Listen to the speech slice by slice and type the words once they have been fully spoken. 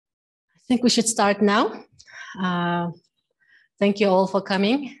think we should start now. Thank you all for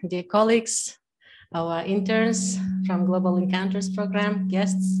coming, dear colleagues, our interns from Global Encounters Program,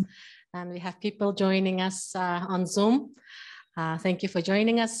 guests, and we have people joining us on Zoom. Thank you for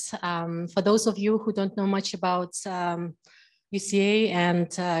joining us. For those of you who don't know much about UCA and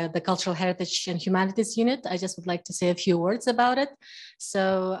the Cultural Heritage and Humanities Unit, I just would like to say a few words about it.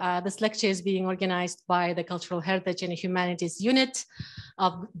 So this lecture is being organized by the Cultural Heritage and Humanities Unit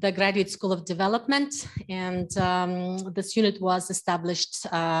of the Graduate School of Development. And this unit was established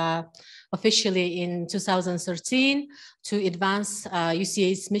officially in 2013 to advance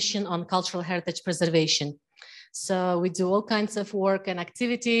UCA's mission on cultural heritage preservation. So we do all kinds of work and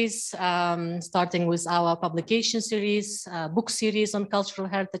activities, starting with our publication series, book series on cultural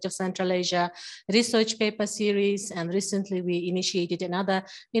heritage of Central Asia, research paper series, and recently we initiated another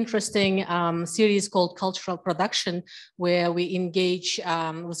interesting series called Cultural Production, where we engage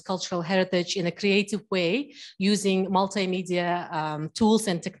with cultural heritage in a creative way using multimedia tools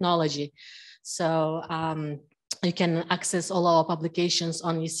and technology. So you can access all our publications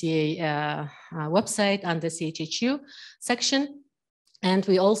on UCA website under CHHU section. And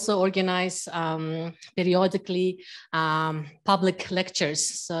we also organize periodically public lectures.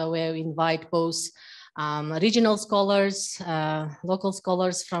 So where we invite both regional scholars, local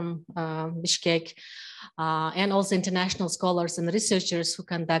scholars from Bishkek, and also international scholars and researchers who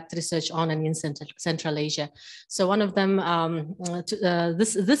conduct research on and in Central Asia. So one of them,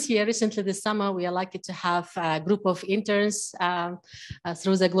 this year, recently this summer, we are lucky to have a group of interns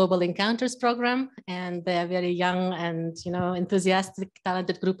through the Global Encounters program, and they're very young and enthusiastic,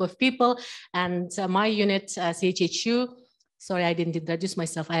 talented group of people. And my unit, CHHU, sorry, I didn't introduce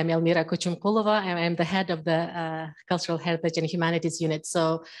myself. I am Elmira Kochumkulova. I am the head of the Cultural Heritage and Humanities Unit.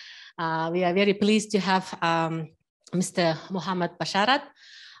 So we are very pleased to have Mr. Muhammad Basharat,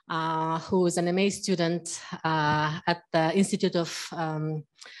 who is an MA student at the Institute of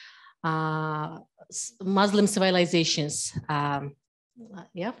Muslim Civilizations, for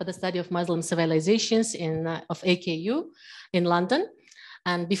the study of Muslim civilizations of AKU in London.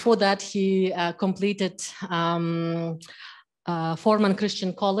 And before that, he completed Foreman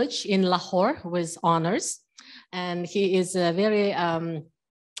Christian College in Lahore with honors. And he is very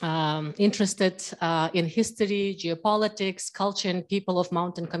interested in history, geopolitics, culture, and people of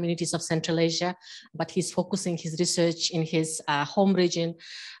mountain communities of Central Asia, but he's focusing his research in his home region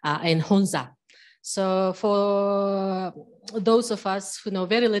in Hunza. So for those of us who know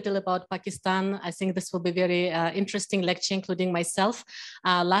very little about Pakistan, I think this will be a very interesting lecture, including myself.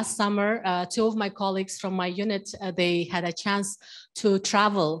 Last summer, two of my colleagues from my unit, they had a chance to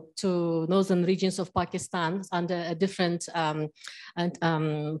travel to northern regions of Pakistan under a different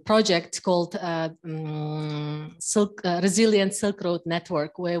project called Resilient Silk Road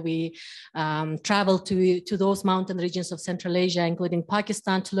Network, where we traveled to those mountain regions of Central Asia, including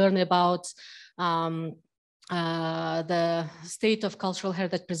Pakistan, to learn about the state of cultural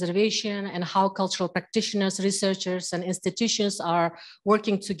heritage preservation and how cultural practitioners, researchers, and institutions are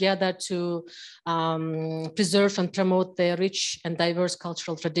working together to preserve and promote their rich and diverse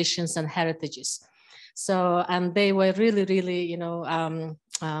cultural traditions and heritages. So, and they were really, really,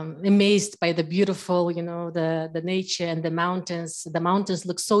 amazed by the beautiful, the nature and the mountains. The mountains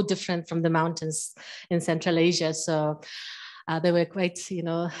look so different from the mountains in Central Asia. So they were quite,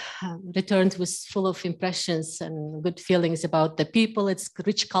 returned with full of impressions and good feelings about the people, its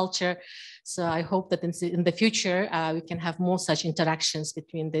rich culture. So I hope that in the future, we can have more such interactions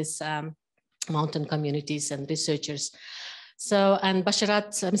between these mountain communities and researchers. So, and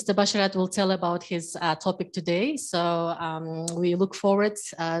Mr. Basharat will tell about his topic today. So we look forward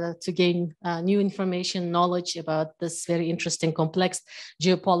to gain new information, knowledge about this very interesting, complex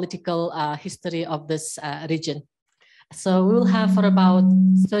geopolitical history of this region. So we will have for about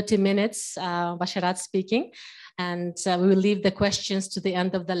 30 minutes, Basharat speaking, and we will leave the questions to the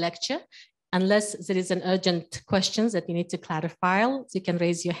end of the lecture. Unless there is an urgent question that you need to clarify, you can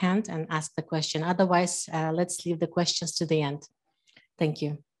raise your hand and ask the question. Otherwise, let's leave the questions to the end. Thank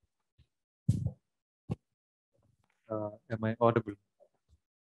you. Am I audible?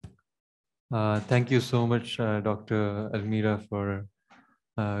 Thank you so much, Dr. Elmira, for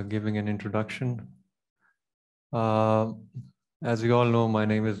giving an introduction. As you all know, my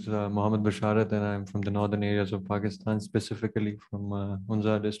name is Muhammad Basharat, and I'm from the northern areas of Pakistan, specifically from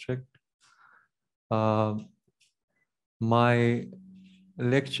Hunza district. My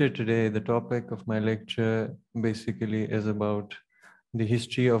lecture today, the topic of my lecture basically is about the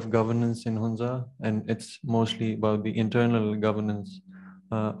history of governance in Hunza, and it's mostly about the internal governance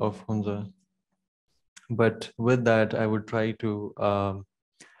of Hunza. But with that, I would try to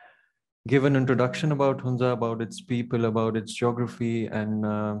give an introduction about Hunza, about its people, about its geography, and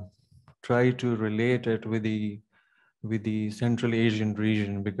try to relate it with the Central Asian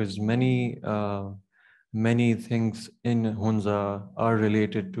region, because many things in Hunza are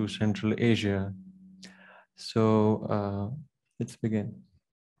related to Central Asia. So let's begin.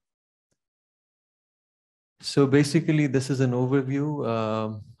 So basically, this is an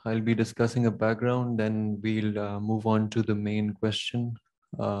overview. I'll be discussing a background, then we'll move on to the main question.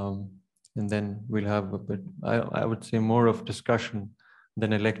 And then we'll have a bit, I would say, more of discussion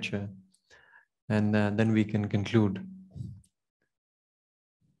than a lecture. And then we can conclude.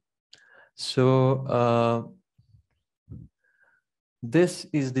 So this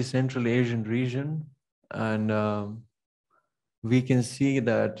is the Central Asian region. And we can see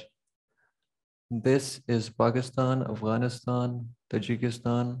that this is Pakistan, Afghanistan,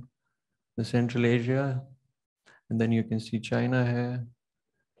 Tajikistan, the Central Asia, and then you can see China here,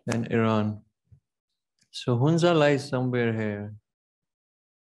 and Iran. So Hunza lies somewhere here.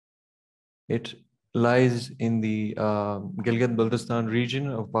 It lies in the Gilgit-Baltistan region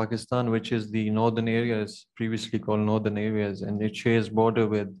of Pakistan, which is the northern areas, previously called northern areas, and it shares border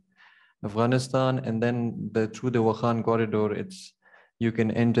with Afghanistan, and then through the Wakhan corridor, you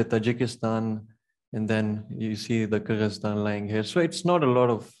can enter Tajikistan, and then you see the Kyrgyzstan lying here. So it's not a lot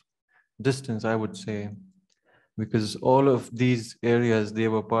of distance, I would say, because all of these areas, they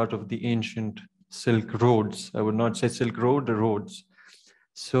were part of the ancient Silk Roads. I would not say Silk Road, the roads.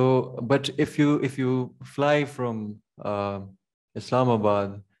 So, but if you fly from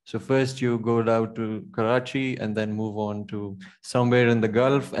Islamabad, so first you go down to Karachi and then move on to somewhere in the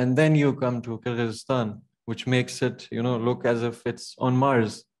Gulf, and then you come to Kyrgyzstan, which makes it, look as if it's on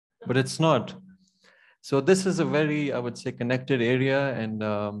Mars, but it's not. So this is a very, I would say, connected area, and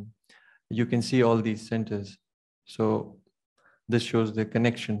you can see all these centers. So this shows the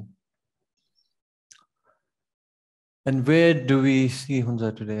connection. And where do we see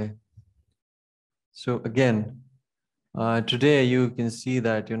Hunza today? So again, today you can see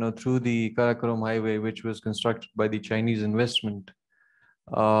that, through the Karakoram Highway, which was constructed by the Chinese investment,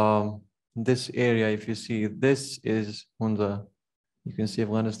 this area, if you see, this is Hunza. You can see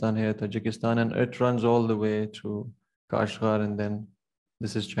Afghanistan here, Tajikistan, and it runs all the way to Kashgar, and then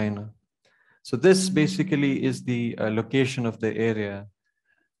this is China. So this basically is the location of the area.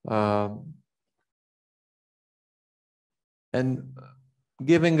 And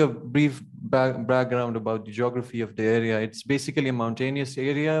giving a brief background about the geography of the area, it's basically a mountainous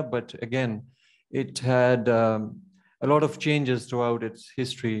area, but again, it had a lot of changes throughout its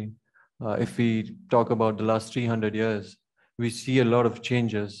history. If we talk about the last 300 years, we see a lot of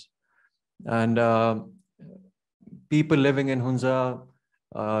changes. And people living in Hunza,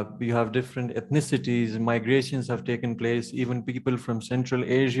 you have different ethnicities, migrations have taken place. Even people from Central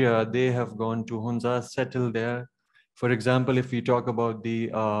Asia, they have gone to Hunza, settled there. For example, if we talk about the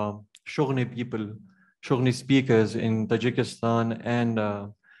Shoghni people, Shoghni speakers in Tajikistan and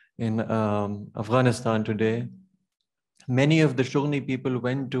in Afghanistan today, many of the Shoghni people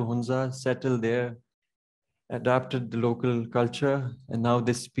went to Hunza, settled there, adapted the local culture, and now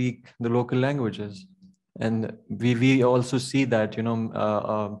they speak the local languages. And we also see that,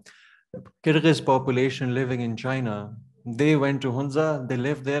 Kyrgyz population living in China, they went to Hunza, they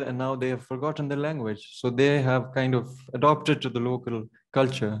lived there, and now they have forgotten the language. So they have kind of adopted to the local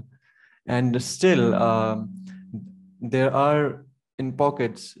culture. And still, there are in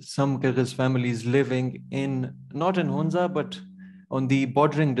pockets some Kyrgyz families living not in Hunza, but on the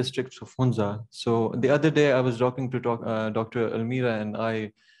bordering districts of Hunza. So the other day I was talking to Dr. Almira, and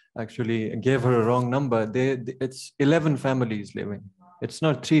I actually gave her a wrong number. It's 11 families living. It's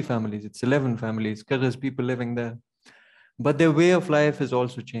not 3 families, it's 11 families, Kyrgyz people living there. But their way of life is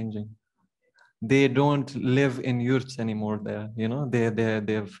also changing. They don't live in yurts anymore there.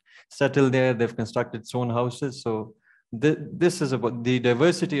 They've settled there, they've constructed its own houses. So this is about the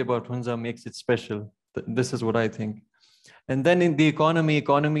diversity about Hunza makes it special. This is what I think. And then in the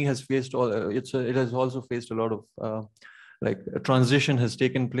economy has faced it has also faced a lot of like a transition has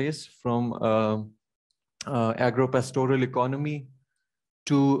taken place from agro-pastoral economy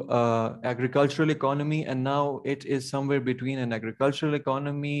to agricultural economy, and now it is somewhere between an agricultural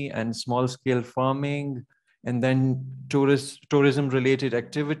economy and small-scale farming, and then tourism related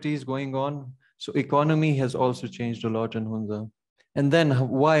activities going on. So economy has also changed a lot in Hunza. And then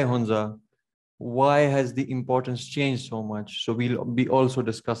why Hunza? Why has the importance changed so much? So we'll be also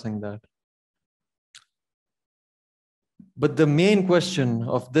discussing that. But the main question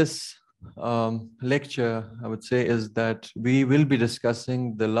of this lecture, I would say, is that we will be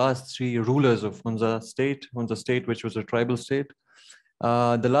discussing the last 3 rulers of Hunza state, which was a tribal state,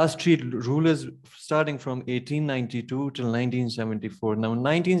 The last three rulers starting from 1892 till 1974. Now,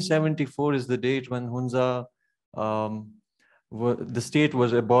 1974 is the date when Hunza, the state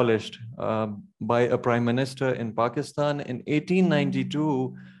was abolished by a prime minister in Pakistan. In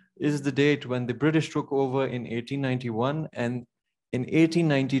 1892 is the date when the British took over in 1891, and in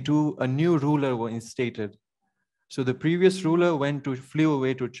 1892 a new ruler was instated. So the previous ruler flew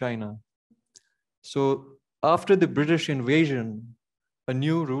away to China. So after the British invasion, a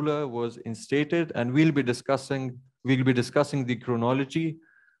new ruler was instated, and we'll be discussing the chronology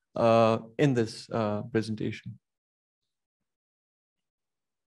in this presentation.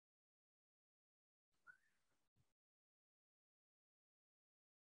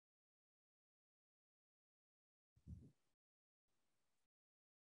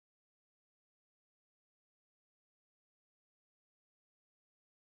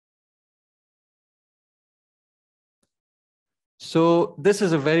 So this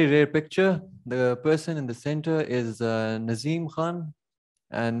is a very rare picture. The person in the center is Nazim Khan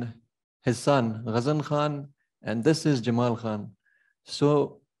and his son Ghazan Khan, and this is Jamal Khan.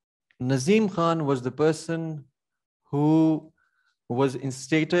 So Nazim Khan was the person who was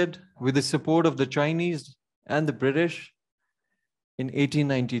instated with the support of the Chinese and the British in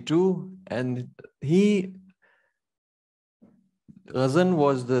 1892, and Ghazan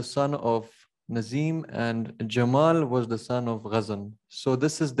was the son of Nazim, and Jamal was the son of Ghazan. So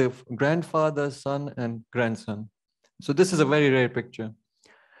this is the grandfather, son, and grandson. So this is a very rare picture.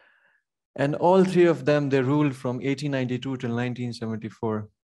 And all three of them, they ruled from 1892 till 1974.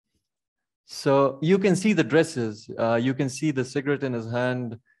 So you can see the dresses. You can see the cigarette in his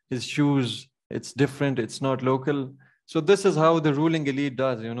hand, his shoes. It's different. It's not local. So this is how the ruling elite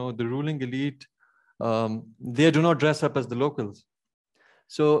does. You know, the ruling elite, they do not dress up as the locals.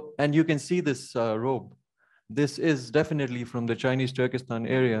 So, and you can see this robe. This is definitely from the Chinese Turkestan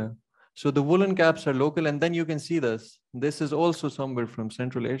area. So the woolen caps are local, and then you can see this. This is also somewhere from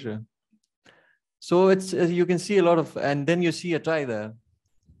Central Asia. So it's, you can see a lot of, and then you see a tie there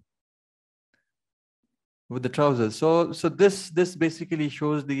with the trousers. So this basically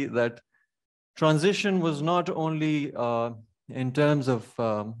shows that transition was not only in terms of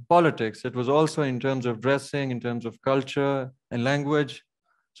politics, it was also in terms of dressing, in terms of culture and language.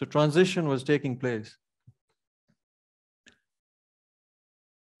 So transition was taking place.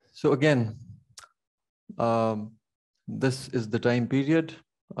 So again, this is the time period.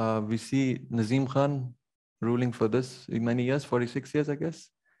 We see Nazim Khan ruling for this many years, 46 years, I guess.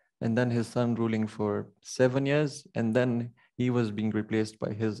 And then his son ruling for 7 years. And then he was being replaced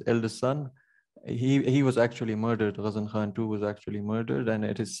by his eldest son. He was actually murdered. Ghazan Khan too was actually murdered. And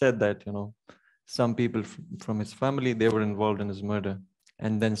it is said that, you know, some people from his family, they were involved in his murder.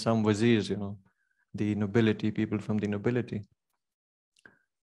 And then some wazirs, you know, the nobility, people from the nobility.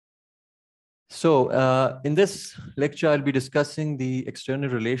 So in this lecture, I'll be discussing the external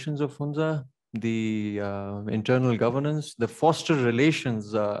relations of Hunza, the internal governance, the foster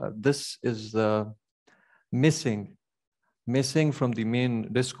relations. This is missing from the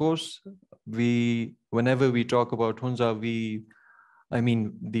main discourse. Whenever we talk about Hunza,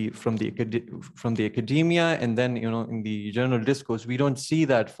 from the academia, and then, you know, in the general discourse, we don't see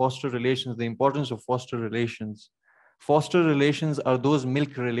that foster relations, the importance of foster relations. Foster relations are those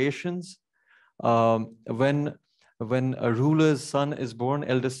milk relations. When a ruler's son is born,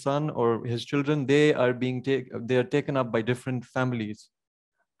 eldest son or his children, they are taken up by different families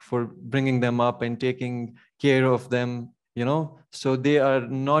for bringing them up and taking care of them, you know. So they are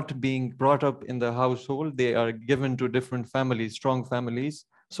not being brought up in the household. They are given to different families, strong families,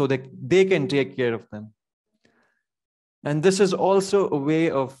 so that they can take care of them. And this is also a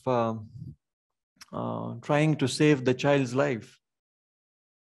way of trying to save the child's life.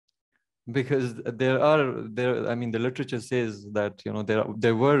 Because the literature says that, you know,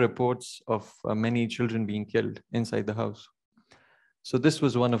 there were reports of many children being killed inside the house. So this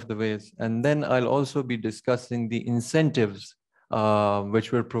was one of the ways. And then I'll also be discussing the incentives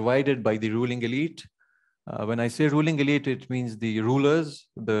which were provided by the ruling elite. When I say ruling elite, it means the rulers,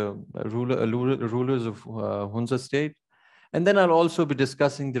 rulers of Hunza state. And then I'll also be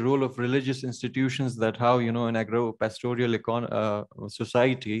discussing the role of religious institutions, that how, you know, an agro-pastoral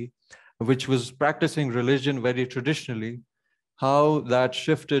society, which was practicing religion very traditionally, how that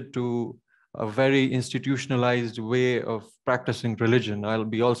shifted to a very institutionalized way of practicing religion. I'll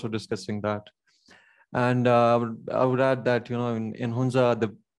be also discussing that. And I would add that, you know, in Hunza,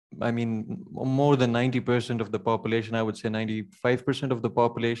 more than 90% of the population, I would say 95% of the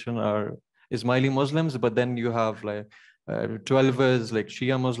population are Ismaili Muslims, but then you have like 12ers, like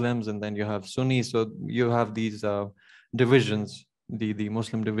Shia Muslims, and then you have Sunni. So you have these divisions the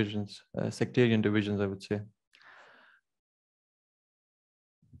Muslim divisions, sectarian divisions, I would say.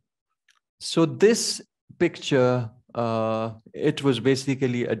 So this picture, it was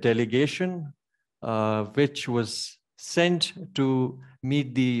basically a delegation which was sent to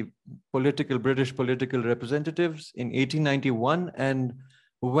meet the British political representatives in 1891. And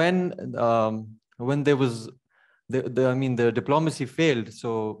when there was, the diplomacy failed,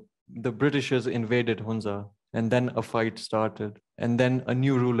 so the Britishers invaded Hunza, and then a fight started, and then a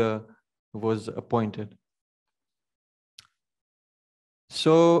new ruler was appointed.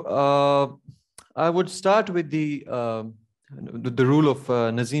 So I would start with the rule of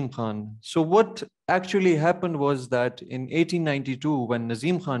Nazim Khan. So what actually happened was that in 1892, when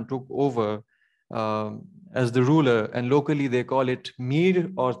Nazim Khan took over as the ruler, and locally they call it Mir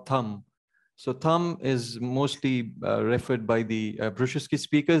or Thum. So Thum is mostly referred by the Brushiski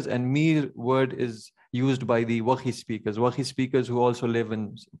speakers, and Mir word is used by the Wakhi speakers who also live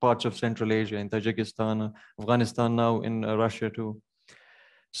in parts of Central Asia, in Tajikistan, Afghanistan, now in Russia too.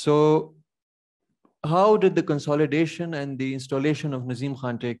 So how did the consolidation and the installation of Nazim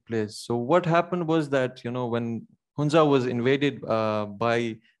Khan take place? So what happened was that, when Hunza was invaded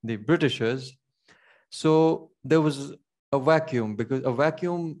by the Britishers, so there was a vacuum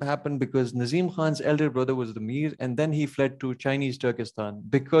happened because Nazim Khan's elder brother was the Mir, and then he fled to Chinese Turkestan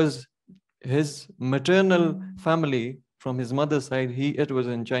because his maternal family from his mother's side, it was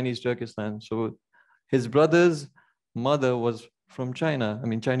in Chinese Turkestan. So his brother's mother was from China,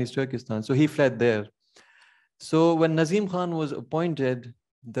 Chinese Turkestan. So he fled there. So when Nazim Khan was appointed,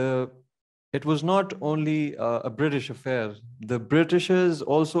 it was not only a British affair. The Britishers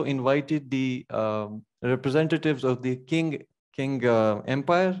also invited the representatives of the King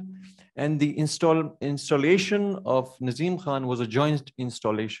Empire, and the installation of Nazim Khan was a joint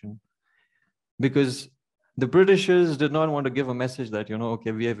installation, because the Britishers did not want to give a message that,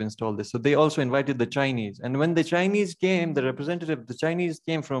 okay, we have installed this. So they also invited the Chinese. And when the Chinese came, the Chinese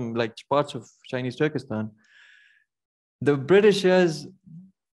came from like parts of Chinese Turkestan, the Britishers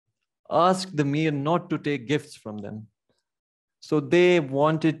asked the Mir not to take gifts from them. So they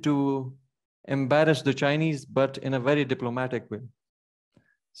wanted to embarrass the Chinese, but in a very diplomatic way.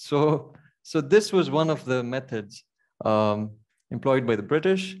 So this was one of the methods employed by the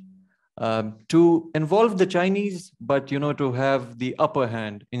British to involve the Chinese, but to have the upper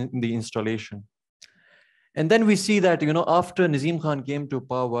hand in the installation. And then we see that after Nazim Khan came to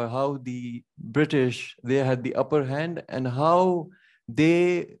power, how the British, they had the upper hand, and how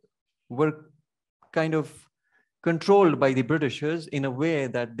they were kind of controlled by the Britishers in a way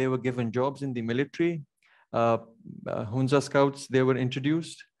that they were given jobs in the military. Hunza scouts, they were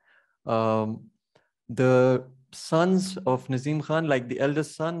introduced. The sons of Nazim Khan, like the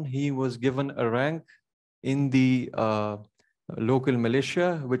eldest son, he was given a rank in the local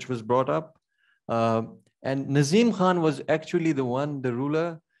militia, which was brought up. And Nazim Khan was actually the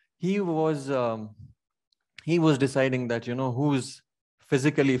ruler. He was deciding that, who's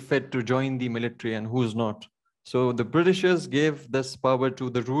physically fit to join the military and who's not. So the Britishers gave this power to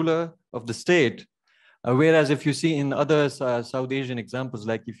the ruler of the state. Whereas if you see in other South Asian examples,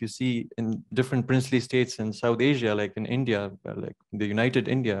 like if you see in different princely states in South Asia, like in India, like the United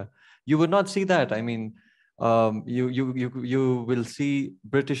India, you would not see that. You will see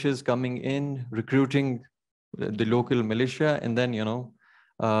Britishers coming in, recruiting the local militia, and then,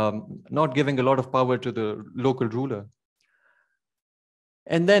 not giving a lot of power to the local ruler.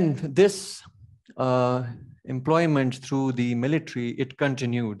 And then this employment through the military, it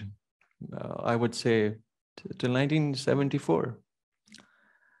continued, I would say, till 1974,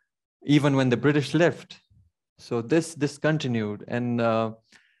 even when the British left. So this continued. And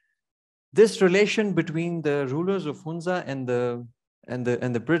this relation between the rulers of Hunza and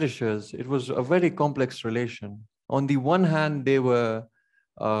the Britishers, it was a very complex relation. On the one hand, they were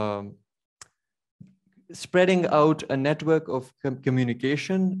spreading out a network of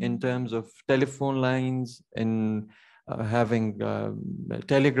communication in terms of telephone lines, and having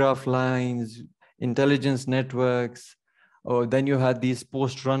telegraph lines, intelligence networks. Or then you had these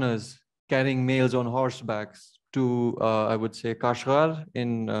post runners carrying mails on horsebacks to, I would say, Kashgar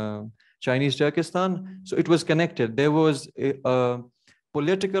in Chinese Turkestan. So it was connected. There was a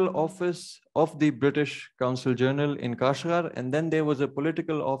political office of the British Consul General in Kashgar, and then there was a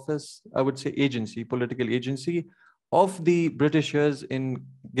political office, I would say political agency of the Britishers in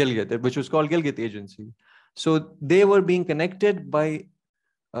Gilgit, which was called Gilgit Agency. So they were being connected by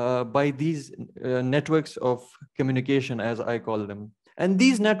these networks of communication, as I call them. And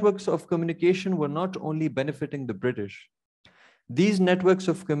these networks of communication were not only benefiting the British. These networks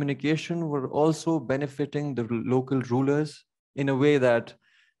of communication were also benefiting the local rulers in a way that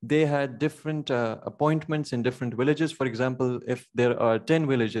they had different appointments in different villages. For example, if there are 10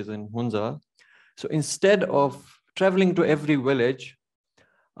 villages in Hunza, so instead of traveling to every village,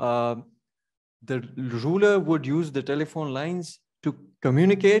 the ruler would use the telephone lines to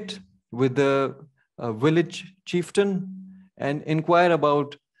communicate with the village chieftain and inquire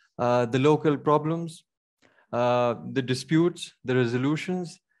about the local problems, the disputes, the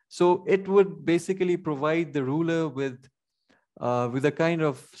resolutions. So it would basically provide the ruler with a kind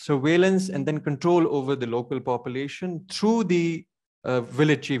of surveillance and then control over the local population through the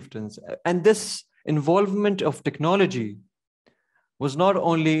village chieftains. And this involvement of technology was not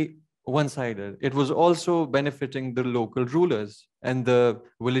only one-sided, it was also benefiting the local rulers and the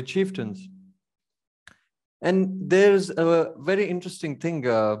village chieftains. And there's a very interesting thing,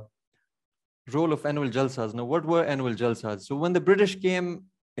 role of annual jalsas. Now, what were annual jalsas? So when the British came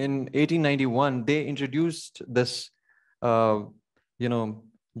in 1891, they introduced this, jalsas.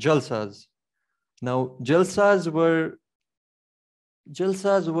 Now, jalsas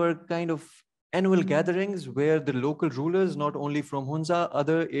were kind of annual gatherings where the local rulers, not only from Hunza,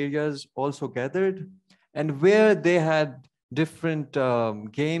 other areas also gathered, and where they had different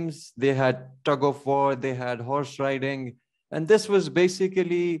games. They had tug of war, they had horse riding, and this was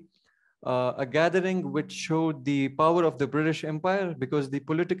basically a gathering which showed the power of the British Empire, because the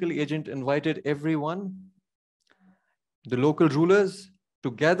political agent invited everyone, the local rulers,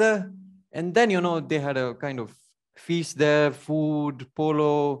 together, and then they had a kind of feast there, food,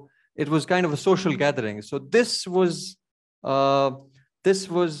 polo. It was kind of a social gathering. So this was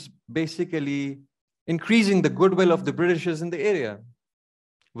basically increasing the goodwill of the Britishers in the area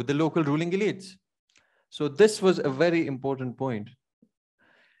with the local ruling elites. So this was a very important point.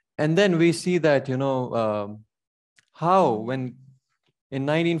 And then we see that, how when in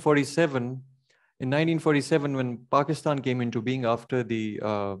 1947, when Pakistan came into being after the,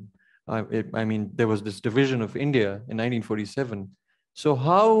 there was this division of India in 1947. So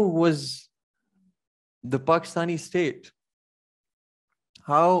how was the Pakistani state?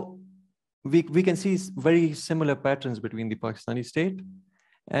 How we can see very similar patterns between the Pakistani state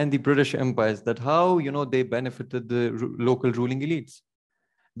and the British empires, that how, they benefited the local ruling elites.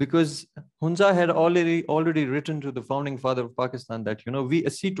 Because Hunza had already written to the founding father of Pakistan that, we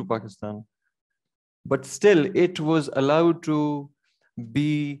accede to Pakistan, but still it was allowed to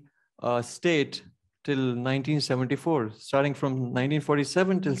be a state till 1974, starting from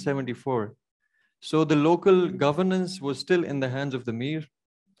 1947 till 74. So the local governance was still in the hands of the Mir.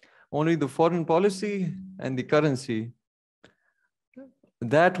 Only the foreign policy and the currency,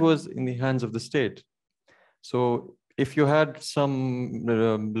 that was in the hands of the state. So if you had some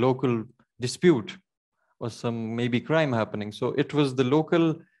local dispute or some maybe crime happening, so it was the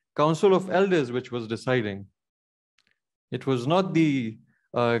local council of elders which was deciding. It was not the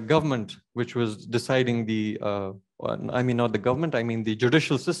government which was deciding the, not the government, the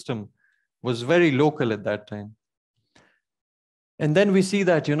judicial system was very local at that time. And then we see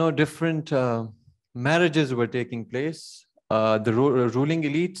that, different marriages were taking place. The ruling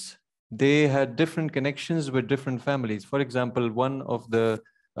elites, they had different connections with different families. For example, one of the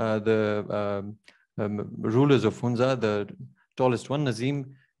rulers of Hunza, the tallest one,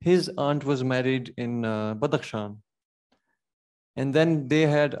 Nazim, his aunt was married in Badakhshan. And then they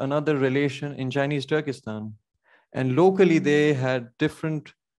had another relation in Chinese Turkestan. And locally, they had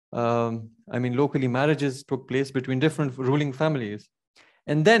different, locally marriages took place between different ruling families.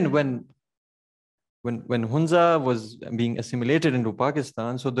 And then when Hunza was being assimilated into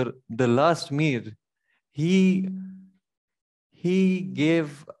Pakistan, so the last Mir, he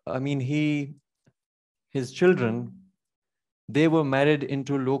gave, his children, they were married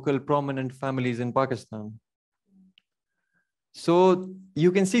into local prominent families in Pakistan. So you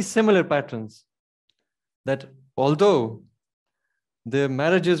can see similar patterns, that although the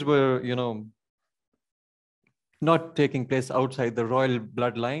marriages were, not taking place outside the royal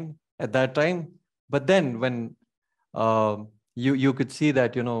bloodline at that time, but then when you could see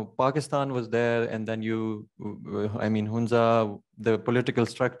that, Pakistan was there, and then Hunza, the political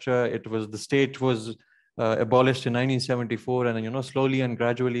structure, the state was abolished in 1974, and slowly and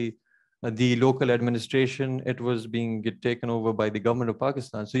gradually the local administration, it was being taken over by the government of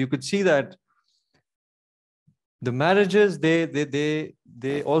Pakistan. So you could see that the marriages, they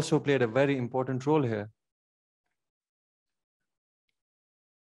also played a very important role here.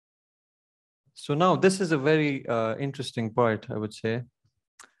 So now this is a very interesting part, I would say.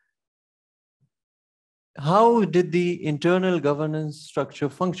 How did the internal governance structure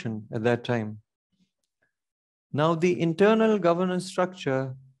function at that time? Now, the internal governance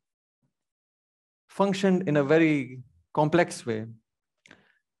structure functioned in a very complex way.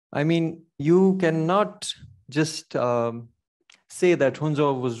 I mean, you cannot just say that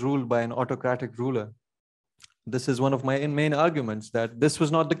Hunza was ruled by an autocratic ruler. This is one of my main arguments, that this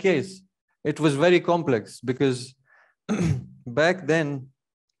was not the case. It was very complex because back then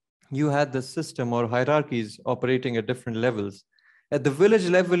you had the system or hierarchies operating at different levels. At the village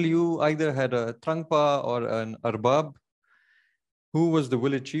level, you either had a Trangpa or an Arbab, who was the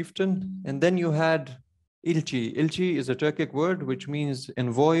village chieftain, and then you had Ilchi. Ilchi is a Turkic word which means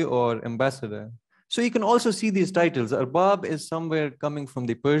envoy or ambassador. So you can also see these titles. Arbab is somewhere coming from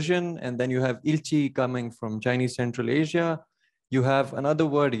the Persian, and then you have Ilchi coming from Chinese Central Asia. You have another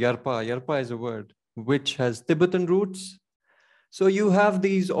word, Yarpa. Yarpa is a word which has Tibetan roots. So you have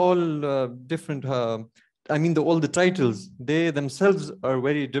these all different, I mean, all the titles, they themselves are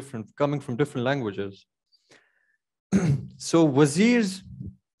very different, coming from different languages. So wazirs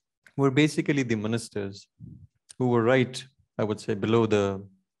were basically the ministers who were right, I would say, below the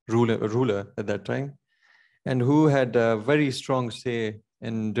ruler at that time, and who had a very strong say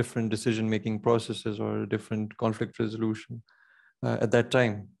in different decision-making processes or different conflict resolution at that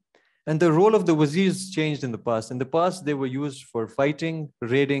time. And the role of the wazirs changed in the past. In the past, they were used for fighting,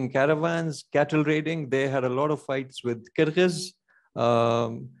 raiding caravans, cattle raiding. They had a lot of fights with Kyrgyz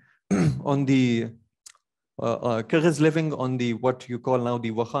on the Kyrgyz living on the what you call now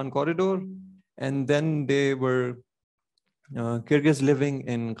the Wakhan corridor. And then they were Kyrgyz living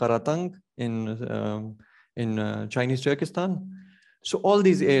in Karatang in Chinese Turkestan. So all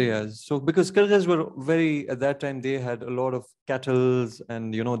these areas. So because Kyrgyz were very, at that time, they had a lot of cattle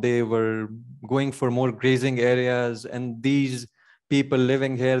and, you know, they were going for more grazing areas. And these people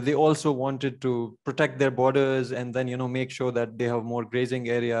living here, they also wanted to protect their borders and then, you know, make sure that they have more grazing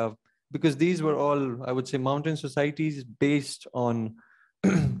area, because these were all, I would say, mountain societies based on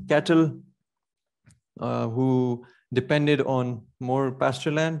cattle who depended on more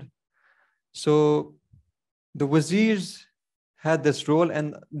pasture land. So the wazirs had this role.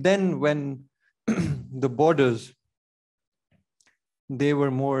 And then when the borders, they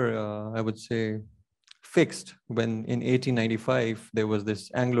were more, I would say, fixed, when in 1895, there was this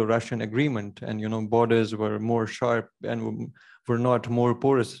Anglo-Russian agreement and, you know, borders were more sharp and were not more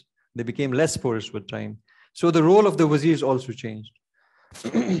porous. They became less porous with time. So the role of the wazirs also changed.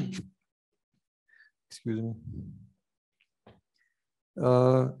 Excuse me.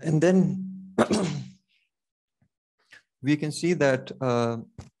 And then we can see that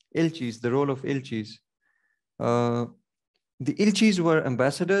Ilchis, the role of Ilchis. The Ilchis were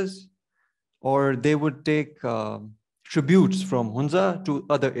ambassadors, or they would take tributes from Hunza to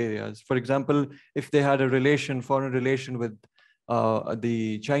other areas. For example, if they had a relation, foreign relation with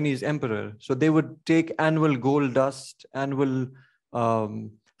the Chinese emperor, so they would take annual gold dust, annual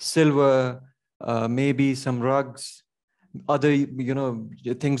silver, maybe some rugs, other, you know,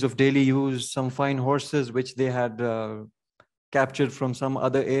 things of daily use, some fine horses which they had captured from some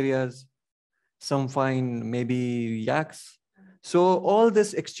other areas, some fine maybe yaks. So all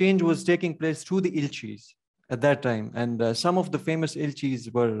this exchange was taking place through the Ilchis at that time. And some of the famous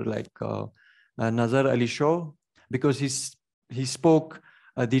Ilchis were like Nazar Ali Shah, because he spoke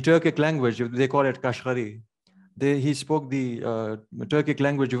the Turkic language. They call it Kashgari. He spoke the Turkic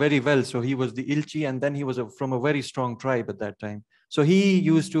language very well. So he was the Ilchi, and then he was from a very strong tribe at that time. So he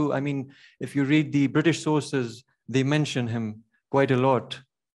used to, I mean, if you read the British sources, they mention him quite a lot,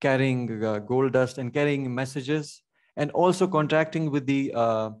 carrying gold dust and carrying messages, and also contacting with the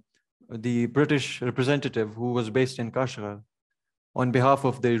British representative who was based in Kashgar on behalf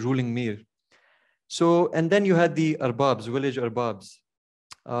of the ruling Mir. So, and then you had the Arbabs, village Arbabs.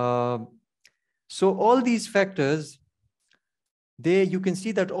 So all these factors, you can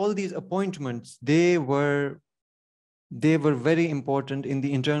see that all these appointments, they were very important in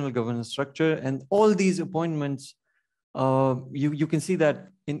the internal governance structure. And all these appointments, you can see that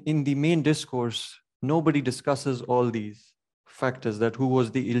in the main discourse, nobody discusses all these factors, that who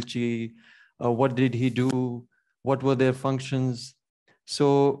was the Ilchi, what did he do, what were their functions.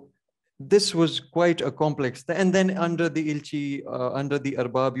 So this was quite a complex. And then under the Ilchi, under the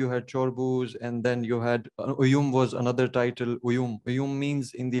Arbab, you had Chorbus, and then you had Uyum was another title. Uyum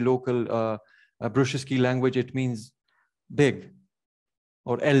means in the local Brushiski language, it means big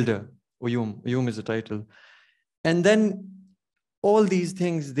or elder. Uyum is a title. And then all these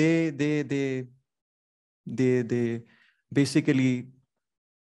things, they basically,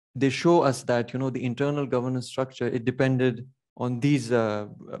 they show us that, you know, the internal governance structure, it depended on these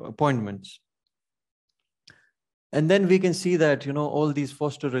appointments. And then we can see that, you know, all these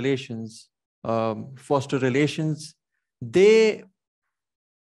foster relations, they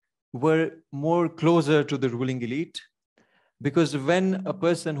were more closer to the ruling elite. Because when a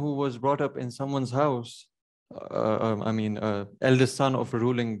person who was brought up in someone's house, eldest son of a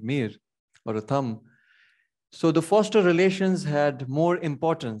ruling mir or a thumb, so the foster relations had more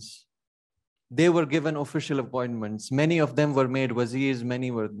importance. They were given official appointments. Many of them were made wazirs, many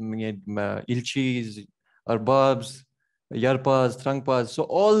were made ilchis, arbabs, yarpas, trangpas. So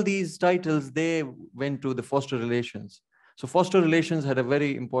all these titles, they went to the foster relations. So foster relations had a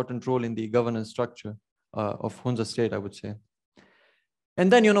very important role in the governance structure of Hunza state, I would say.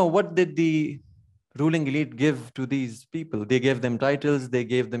 And then, what did the ruling elite give to these people? They gave them titles, they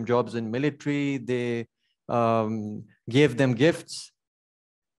gave them jobs in military, they gave them gifts.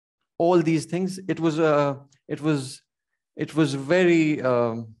 All these things. It was very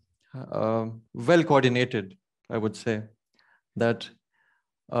well coordinated, I would say. That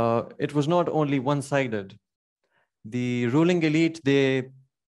it was not only one-sided. The ruling elite,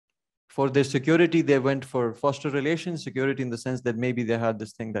 for their security, they went for foster relations, security in the sense that maybe they had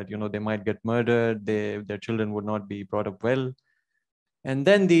this thing that, they might get murdered, their children would not be brought up well. And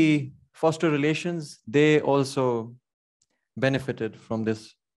then the foster relations, they also benefited from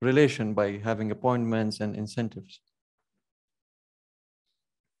this relation by having appointments and incentives.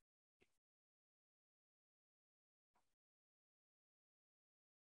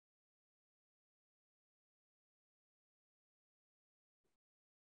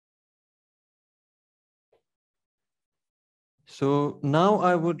 So now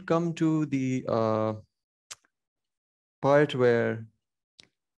I would come to the part where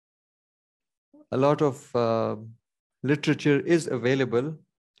a lot of literature is available,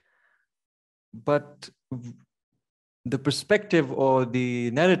 but the perspective or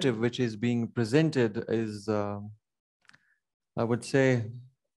the narrative which is being presented is, I would say,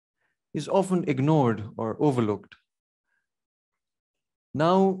 is often ignored or overlooked.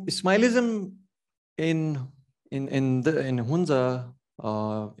 Now, Ismailism in Hunza,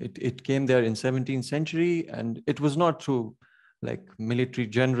 it came there in 17th century, and it was not through like military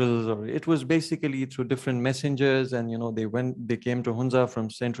generals, or it was basically through different messengers. And they came to Hunza from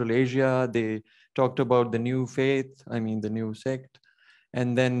Central Asia. They talked about the new faith, the new sect,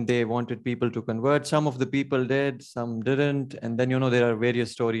 and then they wanted people to convert. Some of the people did, some didn't. And then there are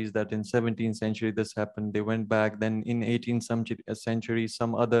various stories that in 17th century this happened, they went back. Then in 18th century,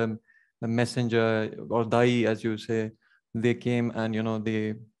 some other messenger or dai, as you say, they came and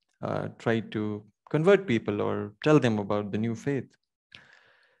they tried to convert people or tell them about the new faith.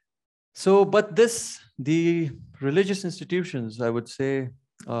 So, but the religious institutions, I would say,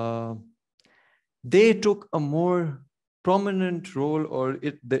 they took a more prominent role, or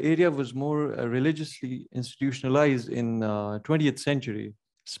the area was more religiously institutionalized in 20th century,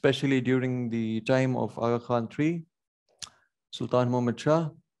 especially during the time of Aga Khan III, Sultan Muhammad Shah.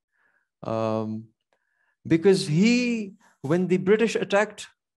 Because when the British attacked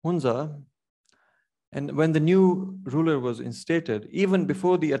Hunza, and when the new ruler was instated, even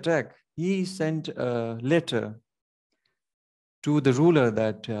before the attack, he sent a letter to the ruler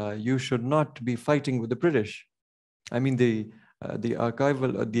that you should not be fighting with the British. The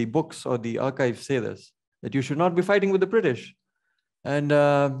archival, the books or the archives say this, that you should not be fighting with the British.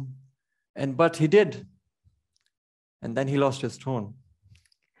 But he did. And then he lost his throne.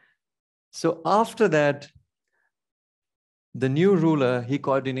 So after that, the new ruler, he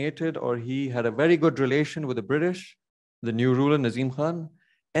coordinated, or he had a very good relation with the British, the new ruler, Nazim Khan.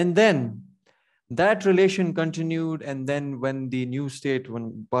 And then that relation continued. And then when the new state,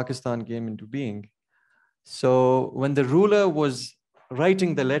 when Pakistan came into being, so when the ruler was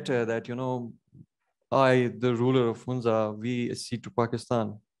writing the letter that, I, the ruler of Hunza, we accede to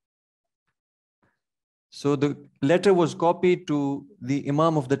Pakistan. So the letter was copied to the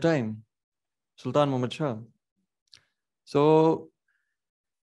Imam of the time, Sultan Muhammad Shah. So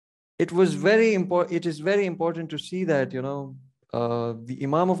it is very important to see that, the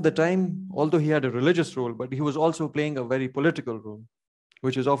Imam of the time, although he had a religious role, but he was also playing a very political role,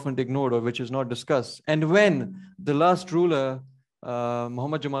 which is often ignored or which is not discussed. And when the last ruler,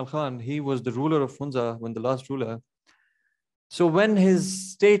 Muhammad Jamal Khan, he was the ruler of Hunza, when the last ruler. So when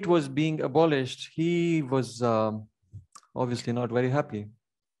his state was being abolished, he was obviously not very happy.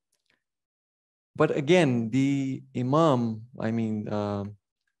 But again, the Imam,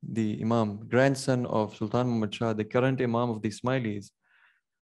 the Imam, grandson of Sultan Muhammad Shah, the current Imam of the Ismailis,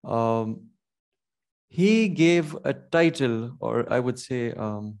 he gave a title, or I would say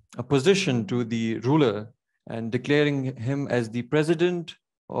a position to the ruler, and declaring him as the president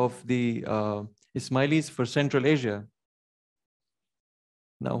of the Ismailis for Central Asia.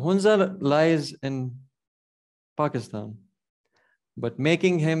 Now, Hunza lies in Pakistan, but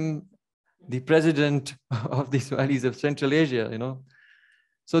making him the president of these valleys of Central Asia,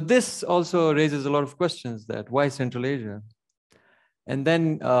 So this also raises a lot of questions, that why Central Asia? And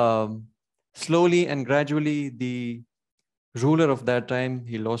then slowly and gradually, the ruler of that time,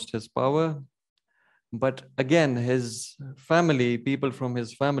 he lost his power. But again, his family, people from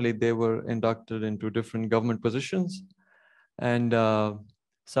his family, they were inducted into different government positions. And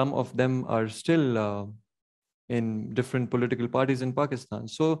some of them are still in different political parties in Pakistan.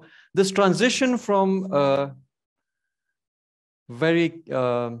 So this transition from a very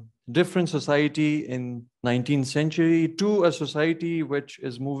different society in 19th century to a society which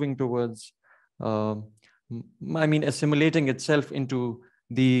is moving towards, assimilating itself into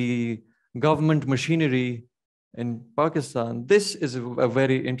the government machinery in Pakistan. This is a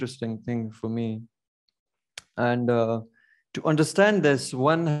very interesting thing for me. And to understand this,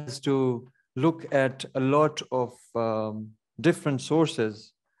 one has to look at a lot of different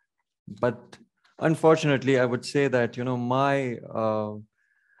sources. But unfortunately, I would say that,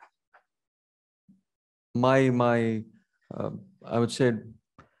 I would say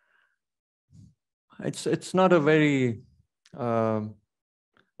it's not a very, I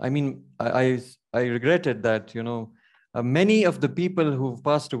regretted that, many of the people who've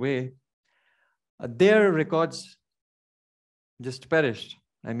passed away, their records just perished.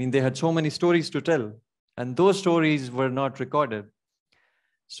 They had so many stories to tell, and those stories were not recorded.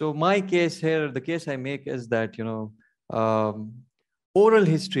 So my case here, the case I make is that, oral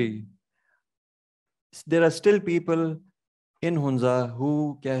history, there are still people in Hunza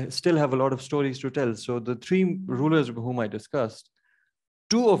who still have a lot of stories to tell. So the three rulers whom I discussed,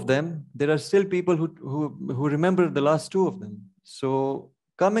 two of them, there are still people who remember the last two of them. So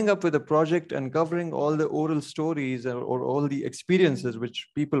coming up with a project and covering all the oral stories or all the experiences which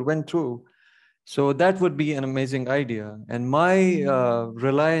people went through, so that would be an amazing idea. And my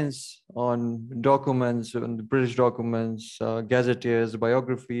reliance on documents, on the British documents, gazetteers,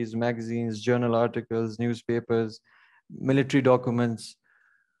 biographies, magazines, journal articles, newspapers, military documents,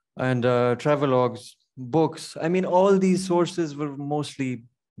 and travelogues, books. All these sources were mostly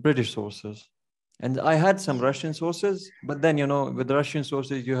British sources. And I had some Russian sources, but then, with the Russian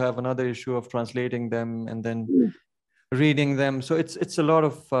sources, you have another issue of translating them and then reading them. So it's a lot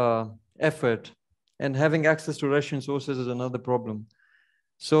of effort, and having access to Russian sources is another problem.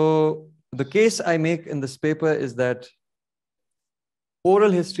 So the case I make in this paper is that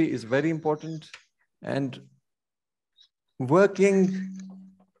oral history is very important, and writing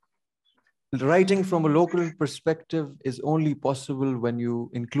from a local perspective is only possible when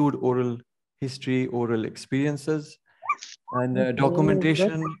you include oral history, oral experiences, and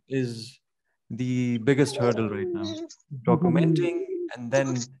documentation is the biggest hurdle right now. Documenting and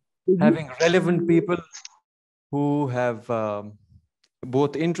then having relevant people who have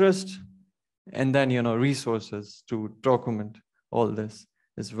both interest and then, resources to document all this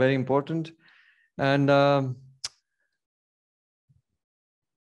is very important. And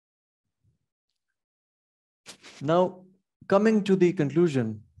now coming to the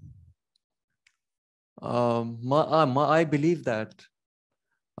conclusion, I believe that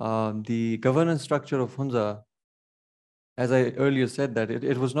the governance structure of Hunza, as I earlier said, that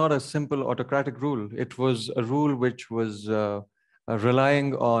it was not a simple autocratic rule. It was a rule which was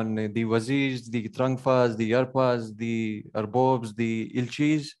relying on the wazirs, the trangfas, the yarpas, the arbobs, the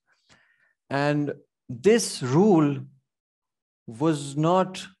ilchis. And this rule was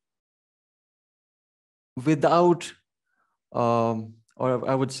not without, or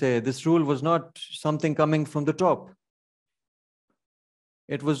I would say, this rule was not something coming from the top.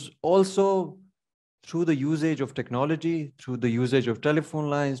 It was also through the usage of technology, through the usage of telephone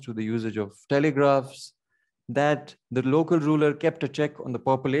lines, through the usage of telegraphs, that the local ruler kept a check on the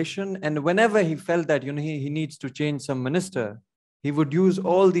population. And whenever he felt that he needs to change some minister, he would use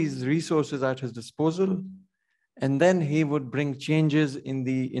all these resources at his disposal, and then he would bring changes in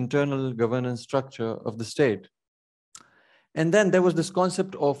the internal governance structure of the state. And then there was this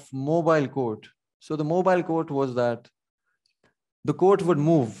concept of mobile court. So the mobile court was that the court would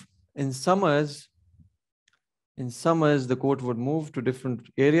move. In summers, the court would move to different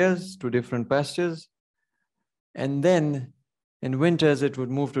areas, to different pastures. And then in winters, it would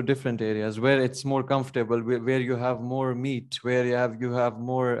move to different areas where it's more comfortable, where you have more meat, where you have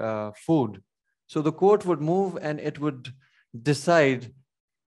more food. So the court would move and it would decide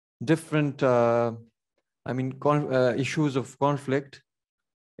different issues of conflict.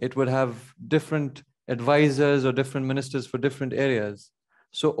 It would have different advisors or different ministers for different areas.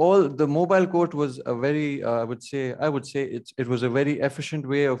 So the mobile court was a very, I would say it was a very efficient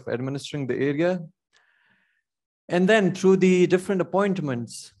way of administering the area. And then through the different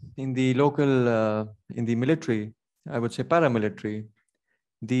appointments in the local, in the military, I would say paramilitary,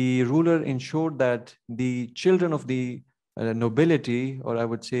 the ruler ensured that the children of the nobility, or I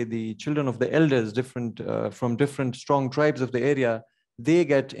would say the children of the elders, from different strong tribes of the area, they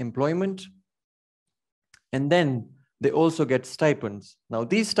get employment, and then they also get stipends. Now,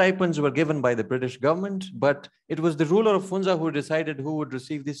 these stipends were given by the British government, but it was the ruler of Hunza who decided who would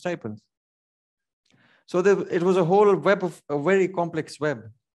receive these stipends. So it was a whole web of a very complex web.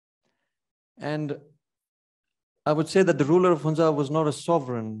 And I would say that the ruler of Hunza was not a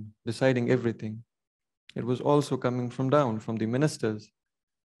sovereign deciding everything. It was also coming from down, from the ministers.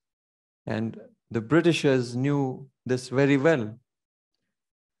 And the Britishers knew this very well.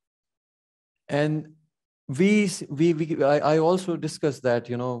 And I also discussed that,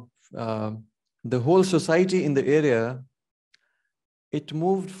 the whole society in the area, it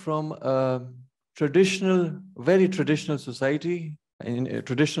moved from a very traditional society,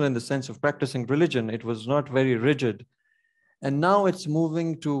 traditional in the sense of practicing religion. It was not very rigid. And now it's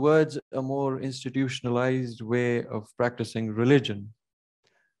moving towards a more institutionalized way of practicing religion,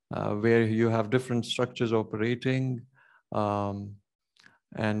 where you have different structures operating.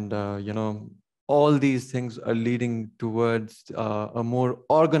 All these things are leading towards a more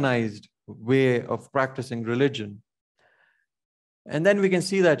organized way of practicing religion. And then we can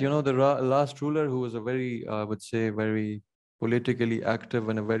see that, the last ruler, who was a very, I would say, very politically active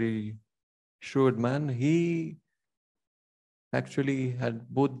and a very shrewd man, he actually had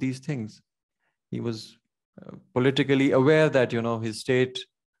both these things. He was politically aware that, his state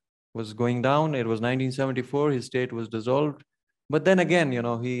was going down. It was 1974, his state was dissolved. But then again,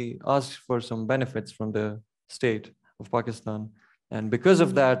 he asked for some benefits from the state of Pakistan. And because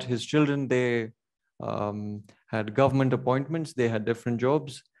of that, his children, they had government appointments, they had different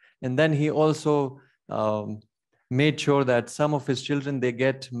jobs. And then he also made sure that some of his children, they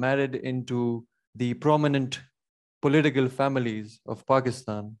get married into the prominent political families of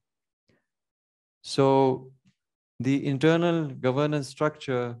Pakistan. So the internal governance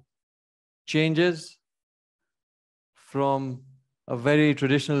structure changes from a very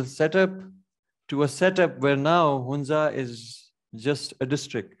traditional setup to a setup where now Hunza is just a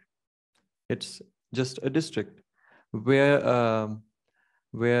district. It's just a district where a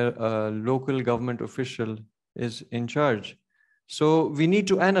local government official is in charge. So we need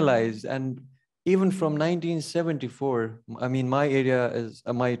to analyze, and even from 1974, I mean, my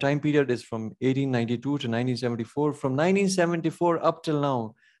time period is from 1892 to 1974. From 1974 up till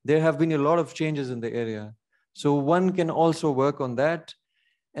now, there have been a lot of changes in the area. So one can also work on that.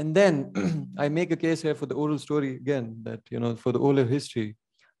 And then I make a case here for the oral story again, that, for the oral history,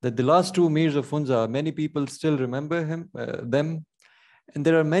 that the last two Mirs of Hunza, many people still remember them. And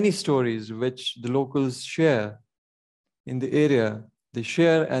there are many stories which the locals share in the area. They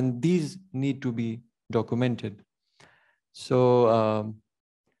share, and these need to be documented. So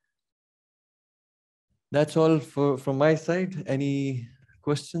that's all from my side. Any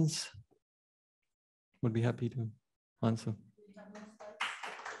questions? Would be happy to answer.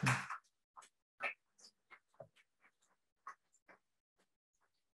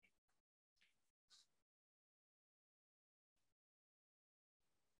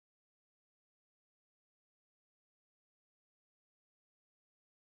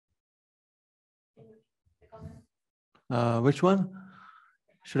 Which one?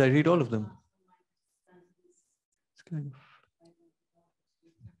 Should I read all of them? It's kind of...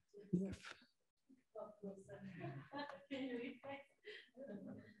 Yeah.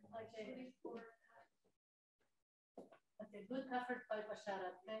 Okay, good effort by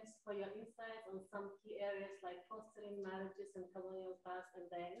Basharat. Thanks for your insights on some key areas like fostering marriages and colonial past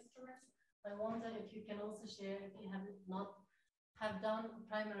and their instruments. I wonder if you can also share, if you have not done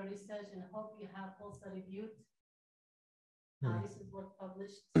primary research, and hope you have also reviewed. This is what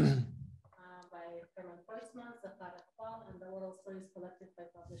published by Herman Kreuzmann, Zafar Iqbal, and the oral stories collected by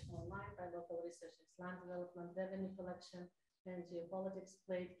publishing online by local researchers. Land development, revenue collection, and geopolitics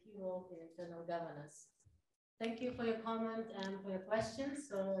played key role in internal governance. Thank you for your comment and for your questions.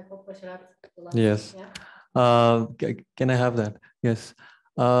 So I hope Basharat will answer. Yes. Yeah. Can I have that? Yes.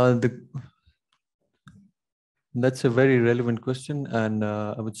 That's a very relevant question. And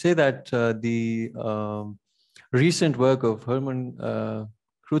I would say that the recent work of Herman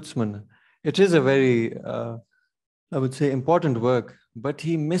Kreutzmann, it is a very, I would say, important work, but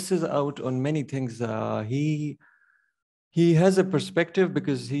he misses out on many things. He has a perspective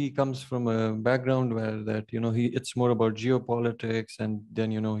because he comes from a background where that, it's more about geopolitics, and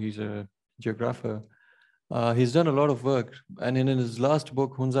then, he's a geographer. He's done a lot of work, and in his last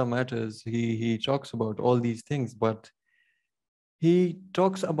book, Hunza Matters, he talks about all these things, but he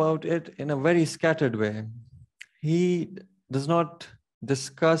talks about it in a very scattered way. He does not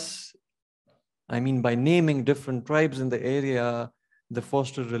discuss, I mean, by naming different tribes in the area, the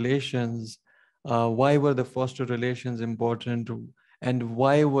foster relations, why were the foster relations important, and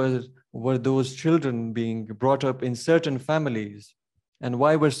why were those children being brought up in certain families, and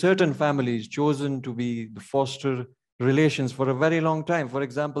why were certain families chosen to be the foster relations for a very long time. For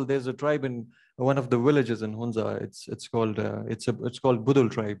example, there's a tribe in one of the villages in Hunza. It's called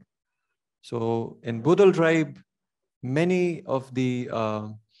Budul tribe. So in Budul tribe, many of the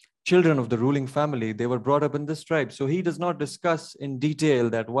children of the ruling family, they were brought up in this tribe. So he does not discuss in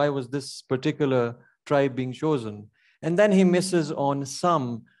detail that why was this particular tribe being chosen. And then he misses on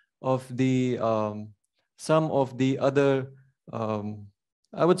some of the other,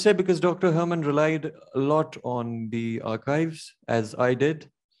 I would say, because Dr. Herman relied a lot on the archives, as I did.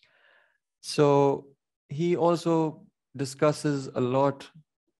 So he also discusses a lot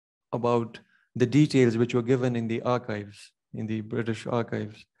about the details which were given in the archives, in the British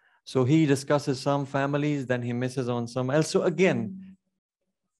archives. So he discusses some families, then he misses on some else. So again,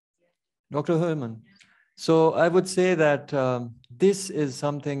 Dr. Herman. So I would say that this is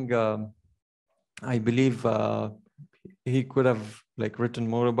something I believe he could have written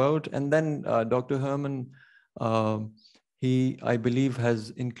more about. And then Dr. Herman, I believe,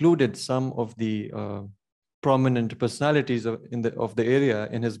 has included some of the prominent personalities of the area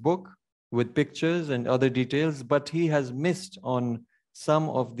in his book with pictures and other details, but he has missed on some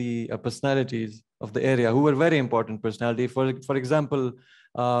of the personalities of the area who were very important personality. For example,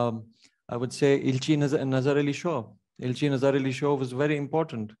 I would say Ilchi Nazar Ali Shah. Ilchi Nazar Ali Shah was very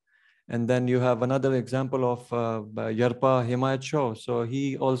important. And then you have another example of Yarpa Himayat Shah. So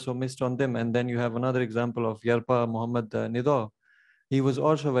he also missed on them. And then you have another example of Yarpa Muhammad Nida. He was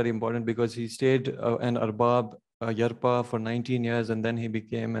also very important because he stayed an Arbab, Yarpa, for 19 years, and then he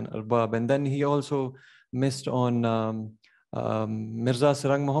became an Arbab. And then he also missed on Mirza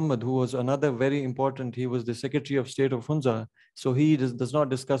Sarang Muhammad, who was another very important, he was the Secretary of State of Hunza. So he does not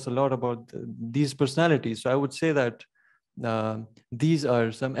discuss a lot about these personalities. So I would say that these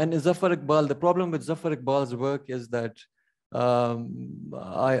are some. And Zafar Iqbal, the problem with Zafar Iqbal's work is that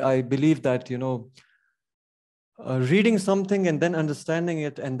I believe that, reading something and then understanding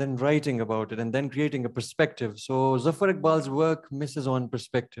it and then writing about it and then creating a perspective. So Zafar Iqbal's work misses on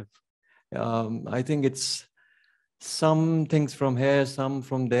perspective. I think it's some things from here, some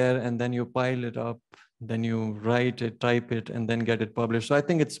from there, and then you pile it up, then you write it, type it, and then get it published. So I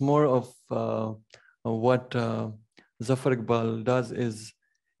think it's more of what Zafar Iqbal does is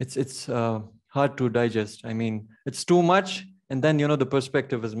it's hard to digest. I mean, it's too much, and then the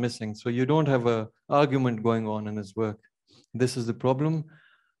perspective is missing. So you don't have a argument going on in his work. This is the problem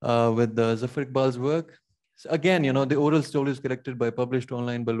with Zafar Iqbal's work. So again, the oral stories collected by, published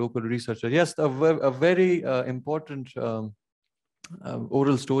online by local researchers. Yes, a very important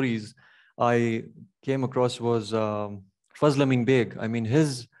oral stories I came across was Fazl Amin Beg. I mean,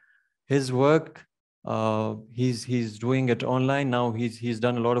 his work, he's doing it online now. He's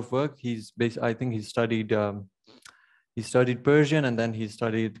done a lot of work. I think he studied Persian, and then he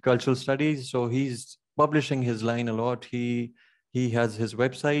studied cultural studies. So he's publishing his line a lot. He has his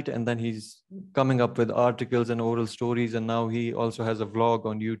website, and then he's coming up with articles and oral stories. And now he also has a vlog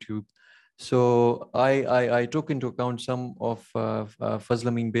on YouTube. So I took into account some of Fazl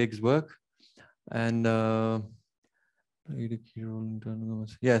Amin Beg's work. And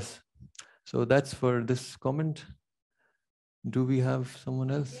yes. So that's for this comment. Do we have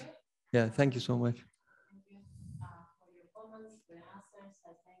someone else? Yeah, thank you so much. Thank you for your comments, for your answers.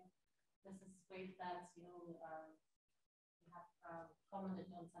 I think this is great that you have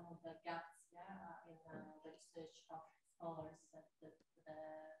commented on some of the gaps in the research of scholars that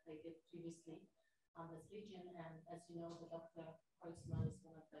they did previously on this region. And as you know, the Dr. Kreutzmann is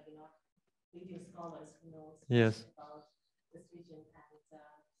one of the leading scholars who knows about this region, and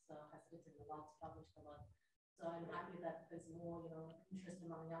so has written a lot, published a lot. So I'm happy that there's more interest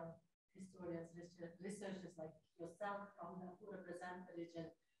among young historians, researchers like yourself who represent the region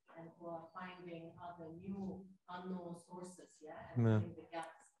and who are finding other new unknown sources, and filling the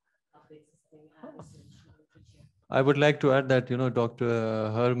gaps of the existing research literature. I would like to add that,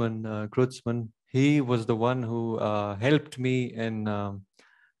 Dr. Herman Kreutzmann, he was the one who helped me in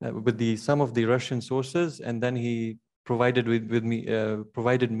with some of the Russian sources, and then he provided me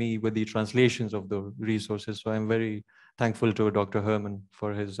with the translations of the resources. So I'm very thankful to Dr. Herman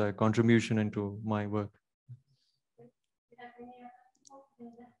for his contribution into my work.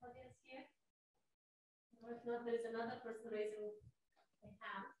 if not, there is another person raising a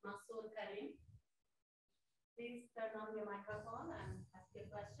hand, Masoor Karim. Please turn on your microphone and ask your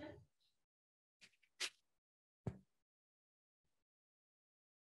question.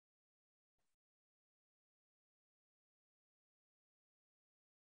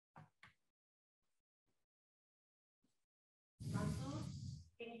 Masoor,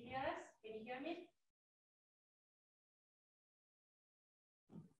 can you hear us? Can you hear me?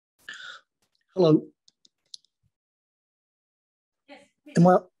 Hello. Yes, please.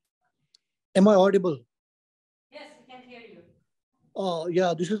 Am I audible? Yes, we can hear you.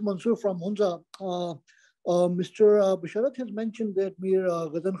 Yeah, this is Mansoor from Hunza. Mr. Basharat has mentioned that Mir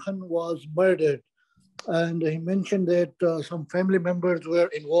Ghazan Khan was murdered, and he mentioned that some family members were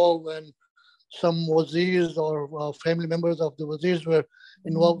involved, and some wazirs or family members of the wazirs were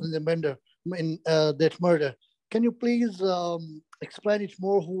involved in the that murder. Can you please explain it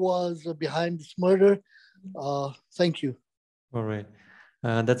more? Who was behind this murder? Thank you. All right.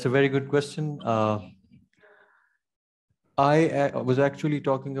 That's a very good question. I was actually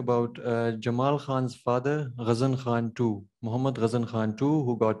talking about Jamal Khan's father, Ghazan Khan II, Muhammad Ghazan Khan II,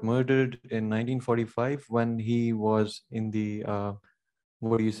 who got murdered in 1945 when he was in the,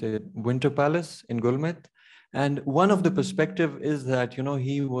 Winter Palace in Gulmet. And one of the perspective is that,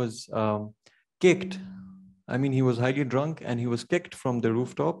 he was kicked. I mean, he was highly drunk and he was kicked from the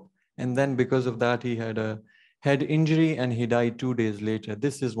rooftop. And then because of that, he had a head injury and he died 2 days later.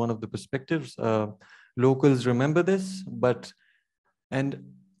 This is one of the perspectives. Locals remember this, and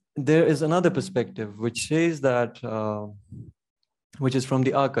there is another perspective which says that, which is from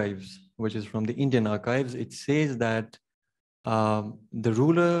the archives, which is from the Indian archives. It says that the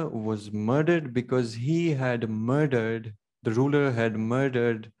ruler was murdered because the ruler had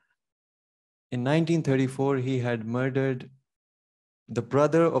murdered, in 1934, he had murdered the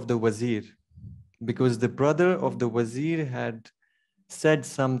brother of the wazir, because the brother of the wazir had said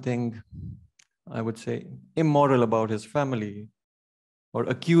something, I would say, immoral about his family, or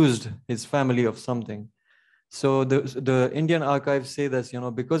accused his family of something. So the Indian archives say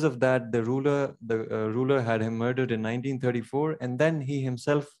that, because of that, the ruler had him murdered in 1934, and then he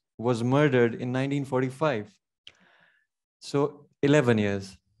himself was murdered in 1945. So 11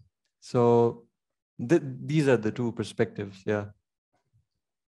 years. So these are the two perspectives. Yeah.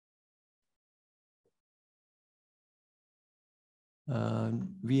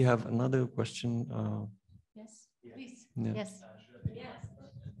 We have another question. Yes, please. Yeah. Yes. Yes.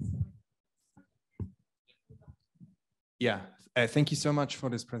 Yeah, thank you so much for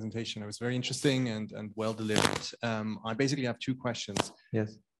this presentation. It was very interesting and well delivered. I basically have two questions.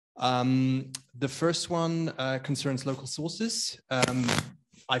 Yes. The first one concerns local sources.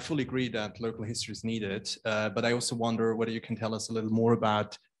 I fully agree that local history is needed, but I also wonder whether you can tell us a little more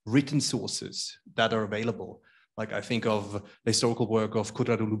about written sources that are available. Like I think of the historical work of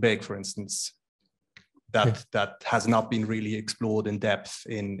Kudrat Beg, for instance, that has not been really explored in depth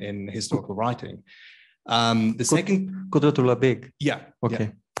in historical writing. The second, Qudratullah Beg. yeah,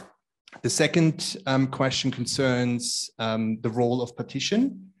 okay. Yeah. The second question concerns the role of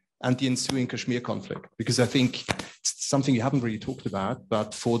partition and the ensuing Kashmir conflict, because I think it's something you haven't really talked about,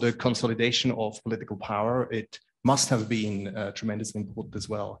 but for the consolidation of political power, it must have been tremendously important as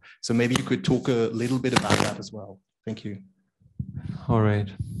well. So maybe you could talk a little bit about that as well. Thank you. All right.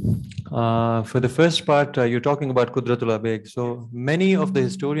 For the first part, you're talking about Qudratullah Beg. So many of the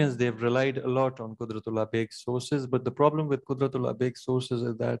historians, they've relied a lot on Qudratullah Beg's sources, but the problem with Qudratullah Beg's sources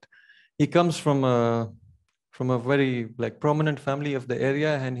is that he comes from a very prominent family of the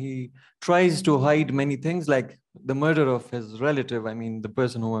area, and he tries to hide many things, like the murder of his relative. I mean, the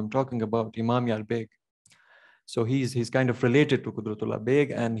person who I'm talking about, Imam Yar Beg. So he's kind of related to Qudratullah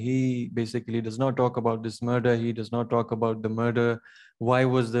Beg, and he basically does not talk about this murder. He does not talk about the murder. Why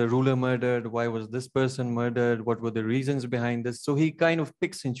was the ruler murdered? Why was this person murdered? What were the reasons behind this? So he kind of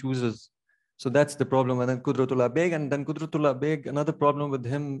picks and chooses. So that's the problem. And then Qudratullah Beg, another problem with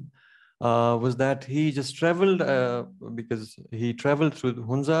him was that he just traveled because he traveled through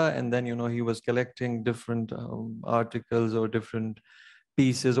Hunza, and then, he was collecting different articles or different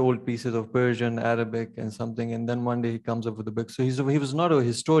old pieces of Persian, Arabic, and something. And then one day he comes up with a book. So he was not a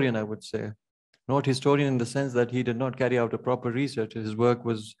historian, I would say. Not historian in the sense that he did not carry out a proper research. His work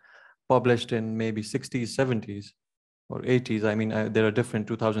was published in maybe 60s, 70s, or 80s. I mean, there are different.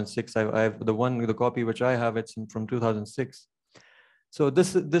 2006. I have the copy which I have. It's from 2006. So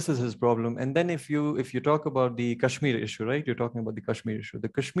this is his problem. And then if you talk about the Kashmir issue, right? You're talking about the Kashmir issue. The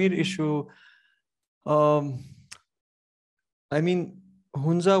Kashmir issue. I mean,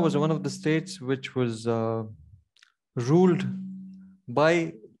 Hunza was one of the states which was ruled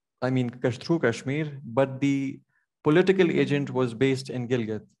by through Kashmir, but the political agent was based in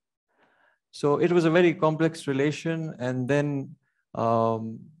Gilgit. So it was a very complex relation. And then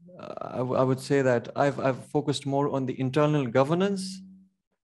I would say that I've focused more on the internal governance.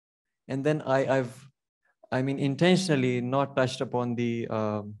 And then I've intentionally not touched upon the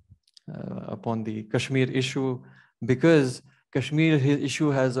Kashmir issue, because Kashmir issue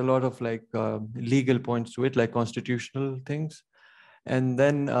has a lot of legal points to it, like constitutional things. And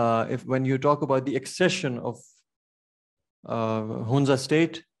then when you talk about the accession of Hunza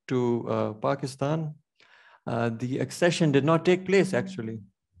state to Pakistan, the accession did not take place actually.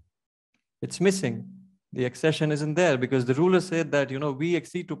 It's missing. The accession isn't there because the ruler said that, we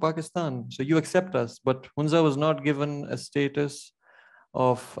accede to Pakistan, so you accept us. But Hunza was not given a status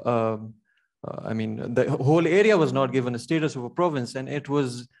of, the whole area was not given a status of a province, and it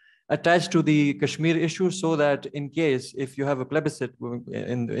was attached to the Kashmir issue so that in case if you have a plebiscite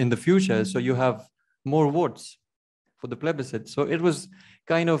in the future, so you have more votes for the plebiscite. So it was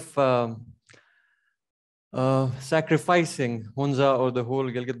kind of sacrificing Hunza or the whole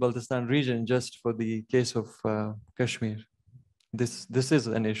Gilgit-Baltistan region just for the case of Kashmir. This is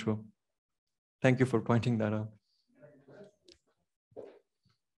an issue. Thank you for pointing that out.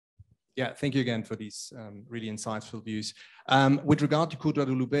 Yeah, thank you again for these really insightful views. With regard to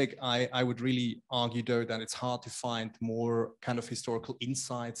Qudratullah Beg, I would really argue, though, that it's hard to find more kind of historical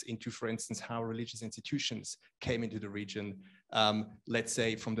insights into, for instance, how religious institutions came into the region, let's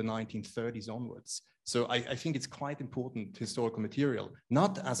say from the 1930s onwards. So I think it's quite important historical material,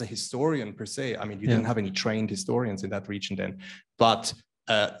 not as a historian per se. I mean, you didn't have any trained historians in that region then, but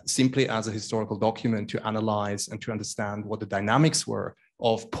simply as a historical document to analyze and to understand what the dynamics were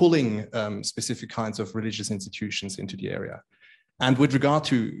of pulling specific kinds of religious institutions into the area. And with regard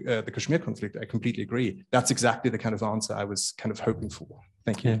to the Kashmir conflict, I completely agree. That's exactly the kind of answer I was kind of hoping for.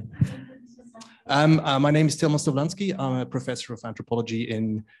 Thank you. My name is Tilman Stovlansky. I'm a professor of anthropology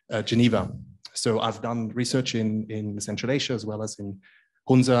in Geneva. So I've done research in Central Asia as well as in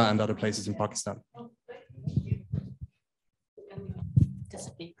Hunza and other places in Pakistan. Yes,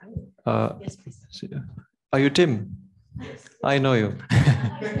 please. Are you Tim? Yes. I know you.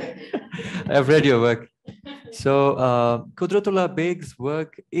 I've read your work. So Qudratullah Beg's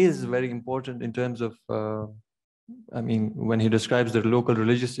work is very important in terms of, when he describes the local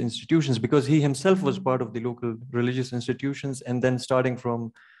religious institutions, because he himself was part of the local religious institutions, and then starting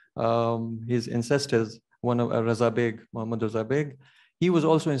from his ancestors, one of Raza Beg, Muhammad Raza Beg, he was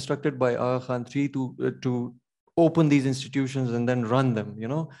also instructed by Aga Khan III to open these institutions and then run them,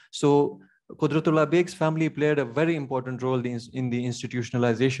 So Qudratullah Beg's family played a very important role in the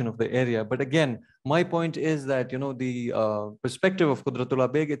institutionalization of the area. But again, my point is that, the perspective of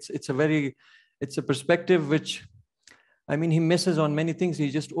Qudratullah Beg, it's a perspective which, he misses on many things.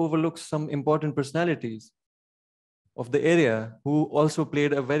 He just overlooks some important personalities of the area who also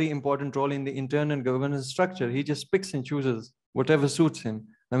played a very important role in the internal governance structure. He just picks and chooses whatever suits him.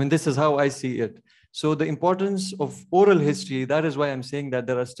 This is how I see it. So the importance of oral history, that is why I'm saying that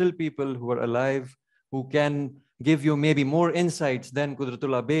there are still people who are alive who can give you maybe more insights than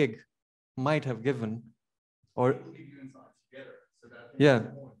Qudratullah Beg might have given. Or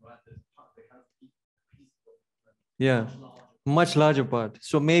much larger part.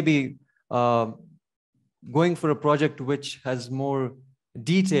 So maybe going for a project which has more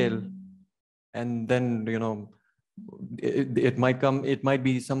detail, and then, it might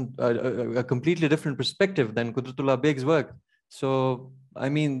be a completely different perspective than Qudratullah Beg's work. So,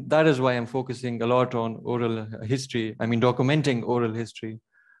 that is why I'm focusing a lot on oral history. Documenting oral history.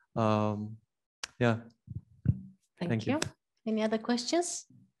 Thank you. Any other questions?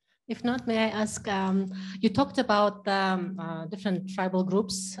 If not, may I ask, you talked about different tribal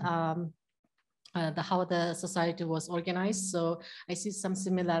groups, how the society was organized. So I see some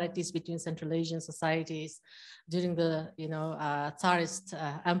similarities between Central Asian societies during the Tsarist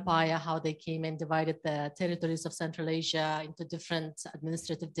empire, how they came and divided the territories of Central Asia into different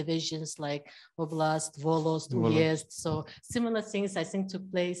administrative divisions like Oblast, Volost, Uyezd. So similar things I think took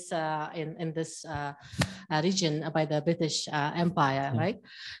place in this region by the British Empire, right?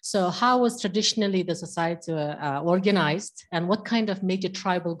 So how was traditionally the society organized, and what kind of major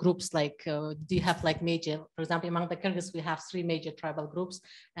tribal groups, do you have major, for example, among the Kyrgyz, we have 3 major tribal groups,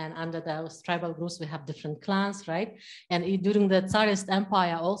 and under those tribal groups, we have different clans, right? And during the Tsarist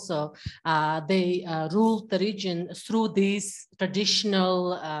Empire also, they ruled the region through these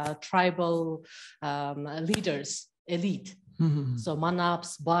traditional tribal leaders, elite. So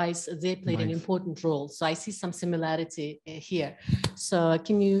Manabs, Bais, they played an important role. So I see some similarity here. So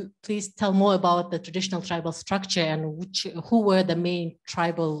can you please tell more about the traditional tribal structure and who were the main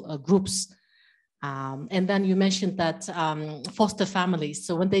tribal groups? And then you mentioned that foster families.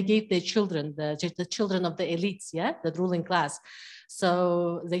 So when they gave their children, the children of the elites, yeah, the ruling class,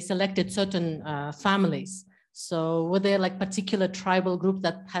 so they selected certain families. So were there like particular tribal groups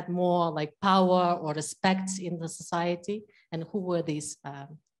that had more like power or respect in the society? And who were these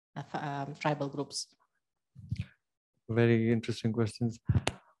tribal groups? Very interesting questions.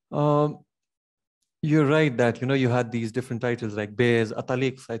 You're right that, you know, you had these different titles like Beys,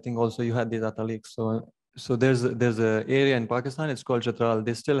 Ataliks. I think also you had these Ataliks. So there's a area in Pakistan, it's called Chatral.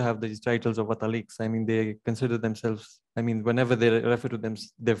 They still have these titles of Ataliks. I mean, they consider themselves, I mean, whenever they refer to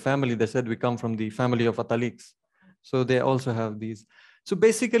their family, they said we come from the family of Ataliks. So they also have these. So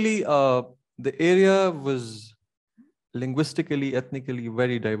basically, the area was linguistically, ethnically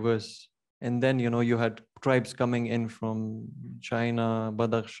very diverse. And then, you know, you had tribes coming in from China,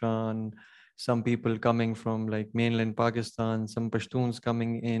 Badakhshan, some people coming from like mainland Pakistan, some Pashtuns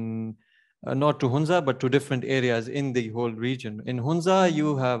coming in, not to Hunza, but to different areas in the whole region. In Hunza,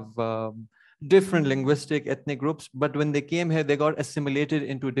 you have different linguistic ethnic groups, but when they came here, they got assimilated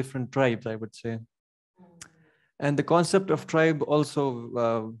into different tribes, I would say. And the concept of tribe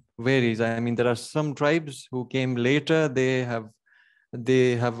also varies. I mean, there are some tribes who came later, they have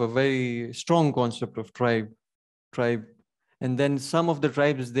a very strong concept of tribe. And then some of the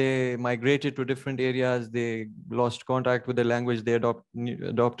tribes, they migrated to different areas, they lost contact with the language, they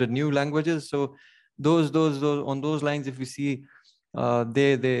adopted new languages. So those on those lines, if you see,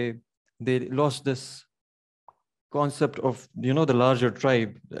 they lost this concept of, you know, the larger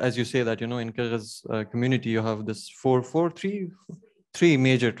tribe. As you say that, you know, in Kyrgyz community, you have this three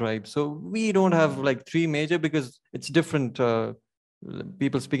major tribes. So we don't have like three major because it's different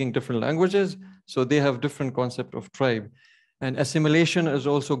people speaking different languages. So they have different concept of tribe. And assimilation is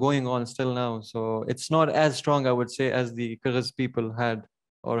also going on still now. So it's not as strong, I would say, as the Kyrgyz people had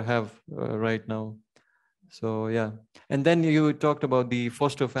or have right now. So yeah. And then you talked about the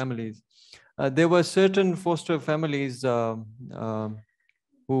foster families. There were certain foster families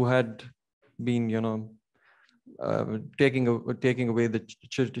who had been, you know, taking away the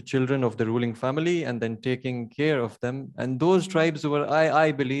children of the ruling family and then taking care of them. And those tribes were,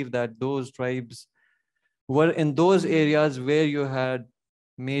 I believe that those tribes were in those areas where you had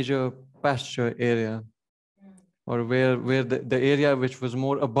major pasture area, or where the area which was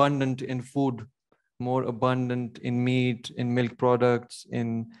more abundant in food, more abundant in meat, in milk products,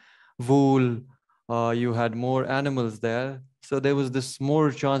 in wool. You had more animals there. So there was this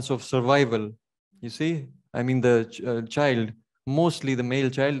more chance of survival, you see. I mean, the child, mostly the male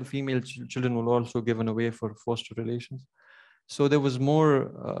child, female children were also given away for foster relations. So there was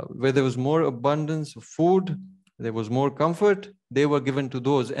more, where there was more abundance of food, there was more comfort, they were given to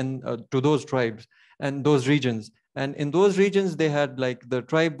those and to those tribes and those regions. And in those regions, they had like, the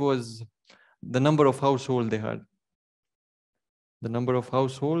tribe was the number of households they had. The number of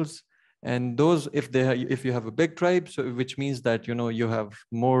households. And those, if you have a big tribe, so which means that, you know, you have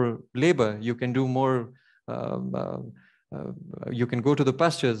more labor, you can do more, you can go to the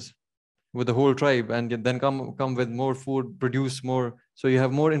pastures with the whole tribe and then come with more food, produce more. So you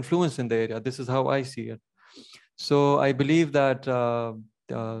have more influence in the area. This is how I see it. So I believe that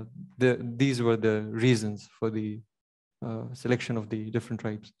these were the reasons for the selection of the different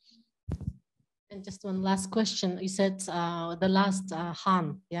tribes. And just one last question. You said the last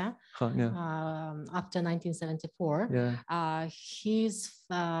Khan, yeah? Khan, yeah. After 1974, yeah. His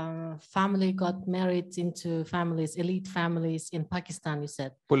family got married into families, elite families in Pakistan, you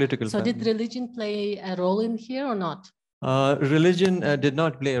said. Political So family. did religion play a role in here or not? Religion did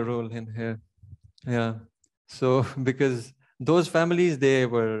not play a role in here. Yeah. So because those families, they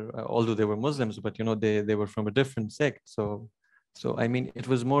were, although they were Muslims, but, you know, they were from a different sect. So I mean, it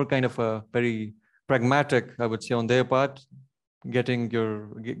was more kind of a very pragmatic, I would say, on their part,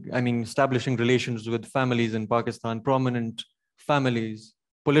 establishing relations with families in Pakistan, prominent families,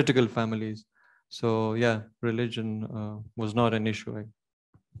 political families. So yeah, religion was not an issue.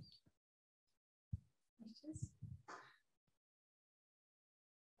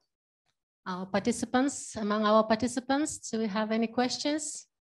 Among our participants, do we have any questions?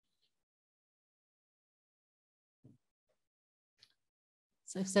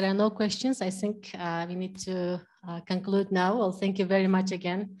 So if there are no questions, I think we need to conclude now. Well, thank you very much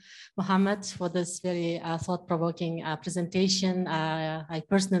again, Mohammed, for this very thought-provoking presentation. I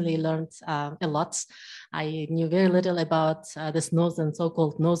personally learned a lot. I knew very little about this northern,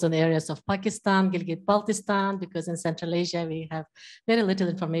 so-called northern areas of Pakistan, Gilgit-Baltistan, because in Central Asia we have very little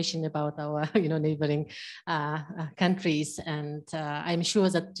information about our, neighboring countries. And I'm sure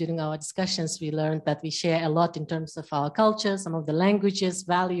that during our discussions we learned that we share a lot in terms of our culture, some of the languages,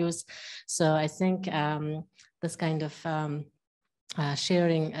 values. So I think this kind of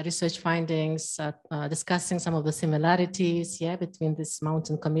sharing research findings, discussing some of the similarities between these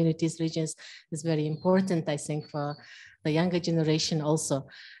mountain communities, regions is very important, I think, for the younger generation also.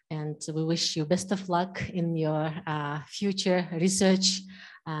 And we wish you best of luck in your future research.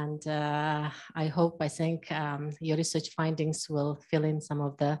 And I think your research findings will fill in some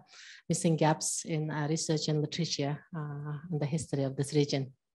of the missing gaps in research and literature in the history of this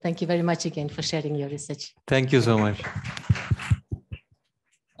region. Thank you very much again for sharing your research. Thank you so much.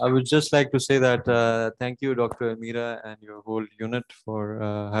 I would just like to say that thank you, Dr. Amira, and your whole unit for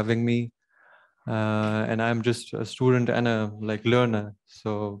having me. And I'm just a student and a learner.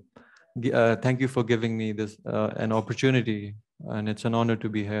 So thank you for giving me this an opportunity. And it's an honor to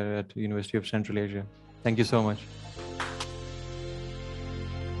be here at the University of Central Asia. Thank you so much.